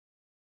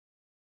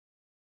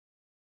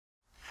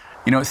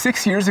You know,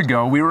 6 years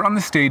ago, we were on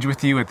the stage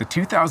with you at the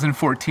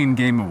 2014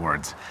 Game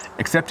Awards,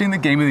 accepting the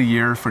Game of the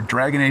Year for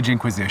Dragon Age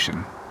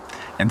Inquisition.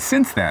 And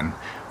since then,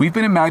 we've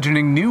been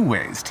imagining new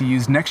ways to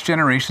use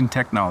next-generation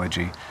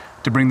technology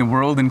to bring the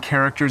world and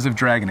characters of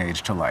Dragon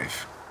Age to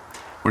life.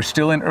 We're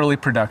still in early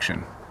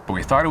production, but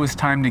we thought it was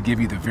time to give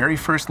you the very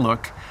first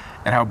look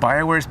at how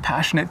BioWare's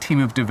passionate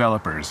team of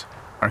developers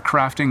are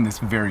crafting this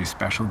very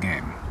special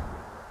game.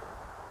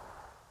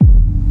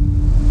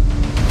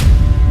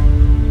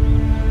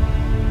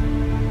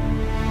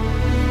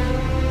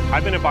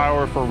 I've been at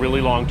BioWare for a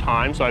really long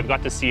time, so I've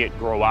got to see it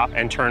grow up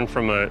and turn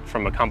from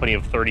a company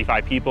of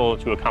 35 people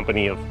to a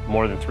company of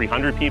more than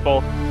 300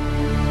 people.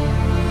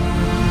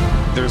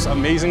 There's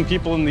amazing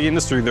people in the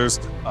industry. There's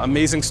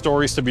amazing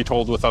stories to be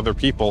told with other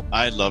people.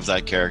 I love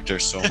that character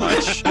so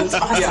much. It's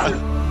awesome.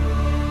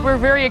 Yeah. We're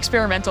very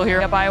experimental here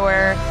at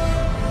BioWare,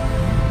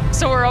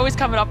 so we're always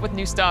coming up with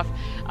new stuff.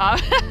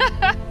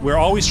 We're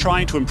always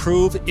trying to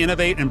improve,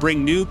 innovate, and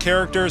bring new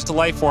characters to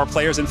life for our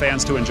players and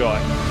fans to enjoy.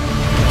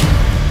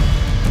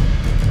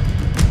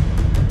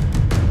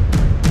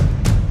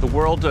 The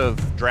world of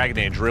Dragon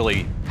Age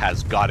really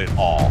has got it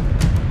all.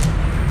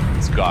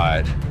 It's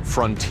got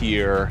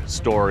frontier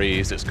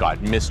stories, it's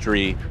got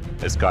mystery,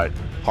 it's got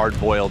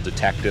hard-boiled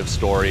detective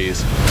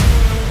stories.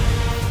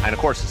 And of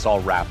course, it's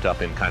all wrapped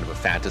up in kind of a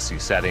fantasy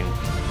setting.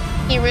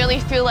 You really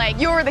feel like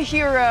you're the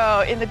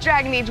hero in the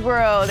Dragon Age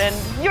world and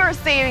you're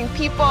saving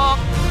people.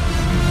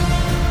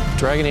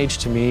 Dragon Age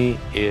to me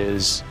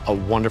is a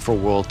wonderful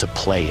world to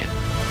play in.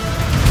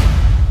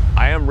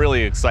 I am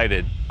really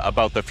excited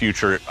about the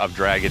future of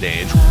Dragon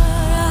Age.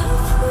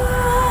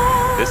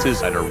 This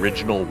is an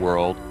original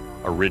world,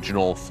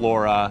 original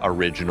flora,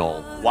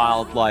 original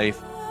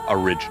wildlife,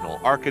 original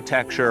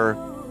architecture.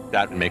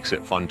 That makes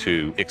it fun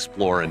to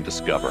explore and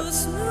discover.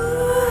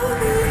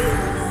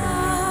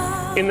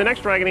 In the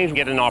next Dragon Age, you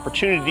get an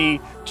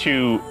opportunity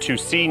to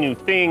see new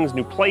things,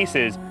 new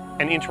places,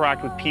 and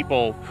interact with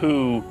people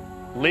who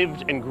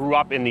lived and grew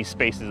up in these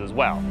spaces as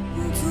well.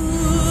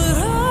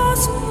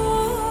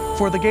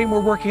 For the game we're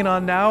working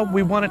on now,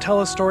 we want to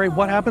tell a story.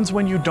 What happens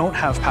when you don't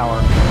have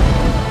power?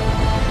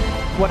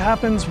 What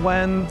happens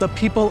when the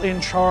people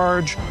in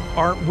charge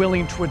aren't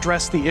willing to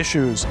address the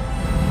issues?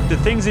 The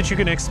things that you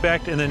can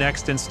expect in the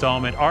next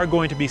installment are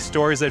going to be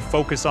stories that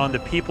focus on the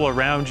people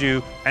around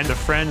you and the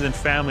friends and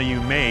family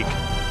you make.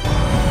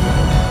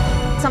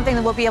 Something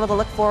that we'll be able to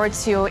look forward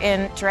to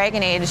in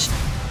Dragon Age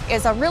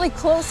is a really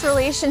close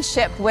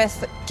relationship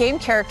with game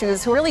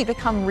characters who really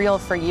become real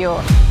for you.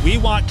 We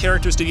want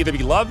characters to either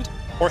be loved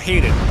or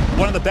hated.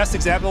 One of the best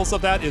examples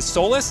of that is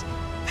Solus.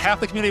 Half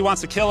the community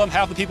wants to kill him,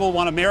 half the people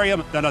want to marry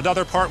him, and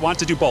another part want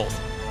to do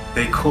both.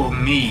 They call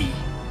me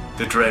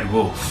the Dread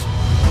Wolf.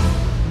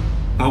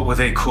 What will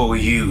they call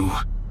you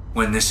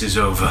when this is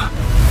over?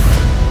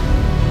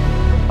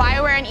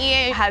 BioWare and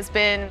EA has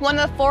been one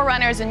of the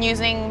forerunners in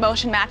using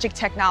motion magic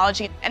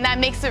technology, and that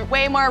makes it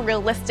way more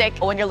realistic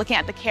when you're looking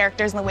at the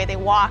characters and the way they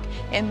walk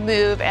and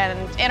move and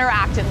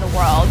interact in the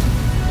world.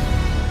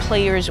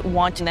 Players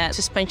want that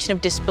suspension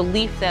of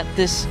disbelief that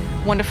this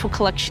wonderful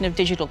collection of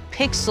digital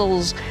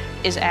pixels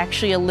is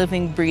actually a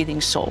living,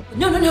 breathing soul.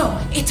 No,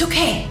 it's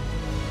okay.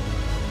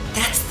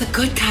 That's the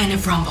good kind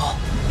of rumble.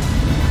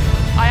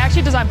 I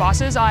actually design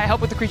bosses. I help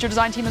with the creature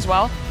design team as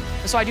well.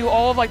 So I do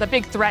all of the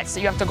big threats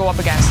that you have to go up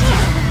against.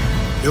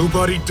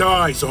 Nobody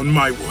dies on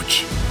my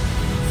watch.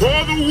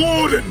 For the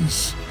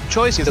Wardens!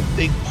 Choice is a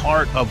big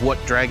part of what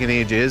Dragon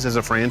Age is as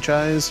a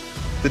franchise.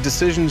 The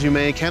decisions you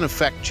make can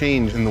affect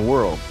change in the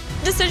world.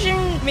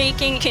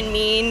 Decision-making can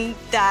mean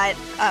that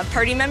a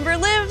party member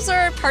lives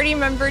or a party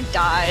member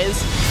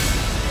dies.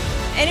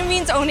 And it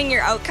means owning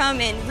your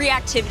outcome and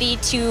reactivity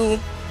to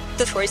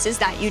the choices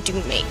that you do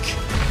make.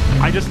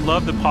 I just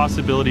love the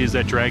possibilities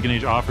that Dragon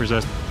Age offers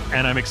us,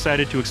 and I'm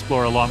excited to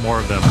explore a lot more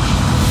of them.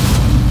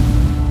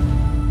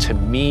 To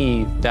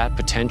me, that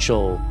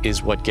potential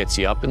is what gets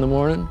you up in the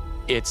morning.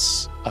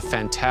 It's a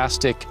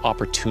fantastic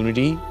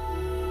opportunity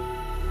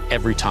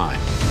every time.